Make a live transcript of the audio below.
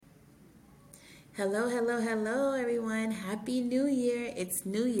Hello, hello, hello, everyone. Happy New Year. It's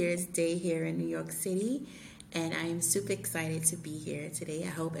New Year's Day here in New York City, and I am super excited to be here today. I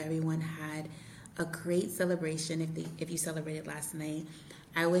hope everyone had a great celebration if you celebrated last night.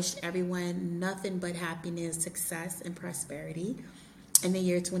 I wish everyone nothing but happiness, success, and prosperity in the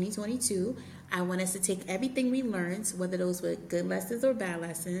year 2022. I want us to take everything we learned, whether those were good lessons or bad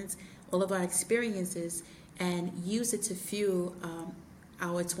lessons, all of our experiences, and use it to fuel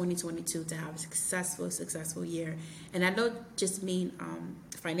our 2022 to have a successful year. And I don't just mean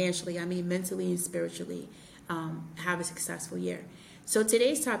financially, I mean mentally and spiritually, have a successful year. So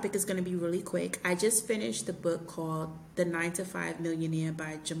today's topic is going to be really quick. I just finished the book called The 9 to 5 Millionaire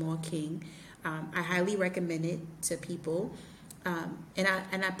by Jemal King. I highly recommend it to people. And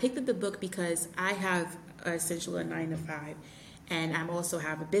I picked up the book because I have essentially a 9 to 5, and I also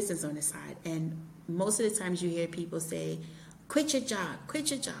have a business on the side. And most of the times you hear people say, quit your job, quit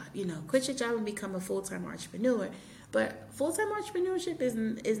your job and become a full-time entrepreneur. But full-time entrepreneurship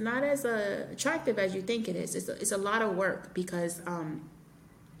is not as attractive as you think it is. It's a lot of work because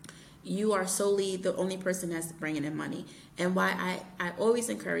you are solely the only person that's bringing in money. And why I always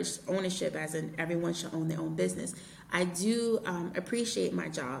encourage ownership, as in everyone should own their own business. I do appreciate my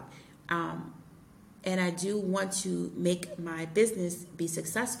job. And I do want to make my business be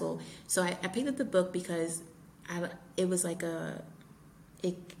successful. So I picked up the book because it was like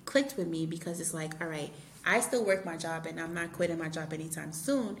it clicked with me, because it's like, all right, I still work my job and I'm not quitting my job anytime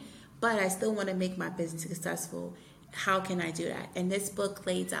soon, but I still want to make my business successful. How can I do that? And this book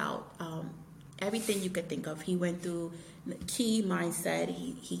lays out everything you could think of. He went through key mindset.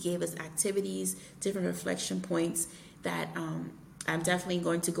 He gave us activities, different reflection points that I'm definitely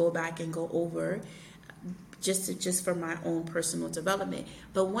going to go back and go over just for my own personal development.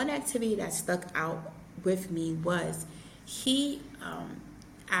 But one activity that stuck out with me was he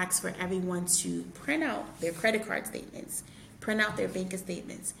asked for everyone to print out their credit card statements, print out their bank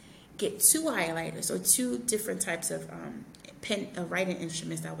statements, get two highlighters or two different types of pen writing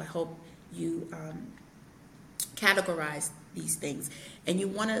instruments that will help you categorize these things. And you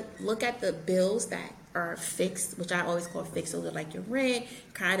want to look at the bills that are fixed, which I always call fixed. Those are like your rent,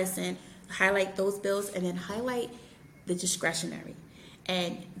 Cardison. Highlight those bills and then highlight the discretionary.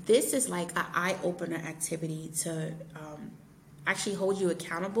 And this is like an eye-opener activity to actually hold you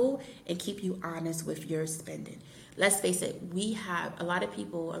accountable and keep you honest with your spending. Let's face it, we have a lot of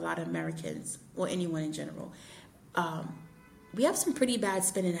people, a lot of Americans, or anyone in general, we have some pretty bad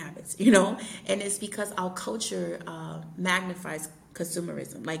spending habits, and it's because our culture magnifies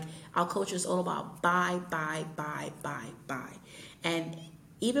consumerism. Like, our culture is all about buy, buy, buy, buy, buy. And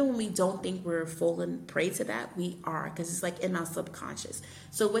even when we don't think we're falling prey to that, we are, because it's like in our subconscious.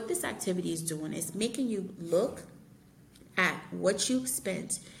 So what this activity is doing is making you look at what you've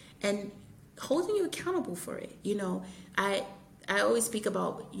spent and holding you accountable for it. I always speak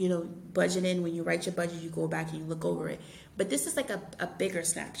about, budgeting. When you write your budget, you go back and you look over it. But this is like a bigger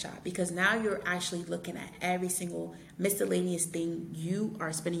snapshot, because now you're actually looking at every single miscellaneous thing you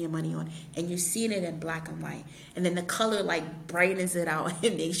are spending your money on, and you're seeing it in black and white. And then the color like brightens it out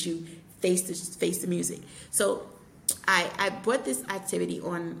and makes you face the music. So I brought this activity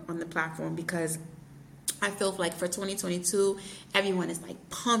on the platform because I feel like for 2022, everyone is like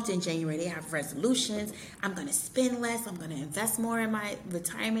pumped in January. They have resolutions. I'm going to spend less. I'm going to invest more in my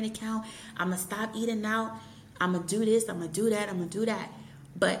retirement account. I'm going to stop eating out. I'm going to do this. I'm going to do that. I'm going to do that.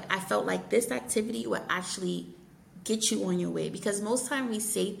 But I felt like this activity would actually get you on your way, because most time we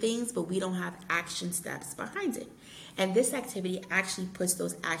say things, but we don't have action steps behind it. And this activity actually puts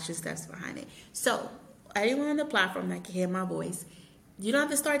those action steps behind it. So anyone on the platform that can hear my voice, you don't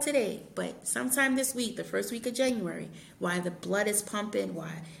have to start today, but sometime this week, the first week of January, while the blood is pumping, while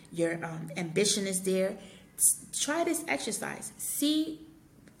your ambition is there, try this exercise. See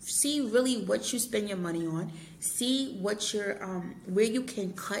really what you spend your money on. See what your where you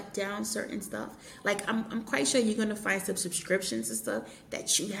can cut down certain stuff. Like, I'm quite sure you're gonna find some subscriptions and stuff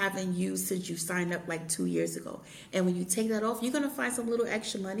that you haven't used since you signed up like 2 years ago. And when you take that off, you're gonna find some little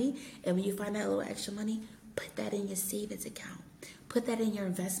extra money. And when you find that little extra money, put that in your savings account. Put that in your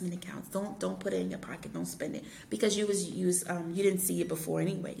investment accounts. Don't put it in your pocket. Don't spend it, because you didn't see it before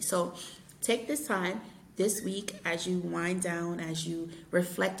anyway. So take this time this week as you wind down, as you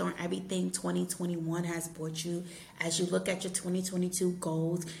reflect on everything 2021 has brought you, as you look at your 2022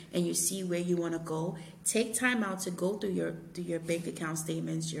 goals and you see where you want to go. Take time out to go through your bank account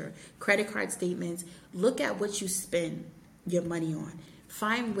statements, your credit card statements. Look at what you spend your money on.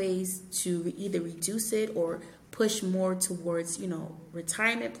 Find ways to either reduce it or push more towards,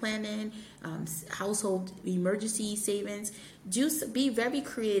 retirement planning, household emergency savings. Be very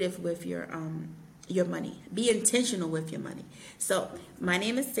creative with your your money. Be intentional with your money. So my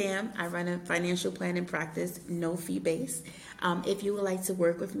name is Sam. I run a financial planning practice, no fee based. If you would like to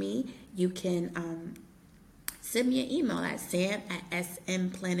work with me, you can send me an email at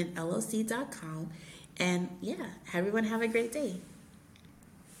sam@smplanningllc.com. And yeah, everyone have a great day.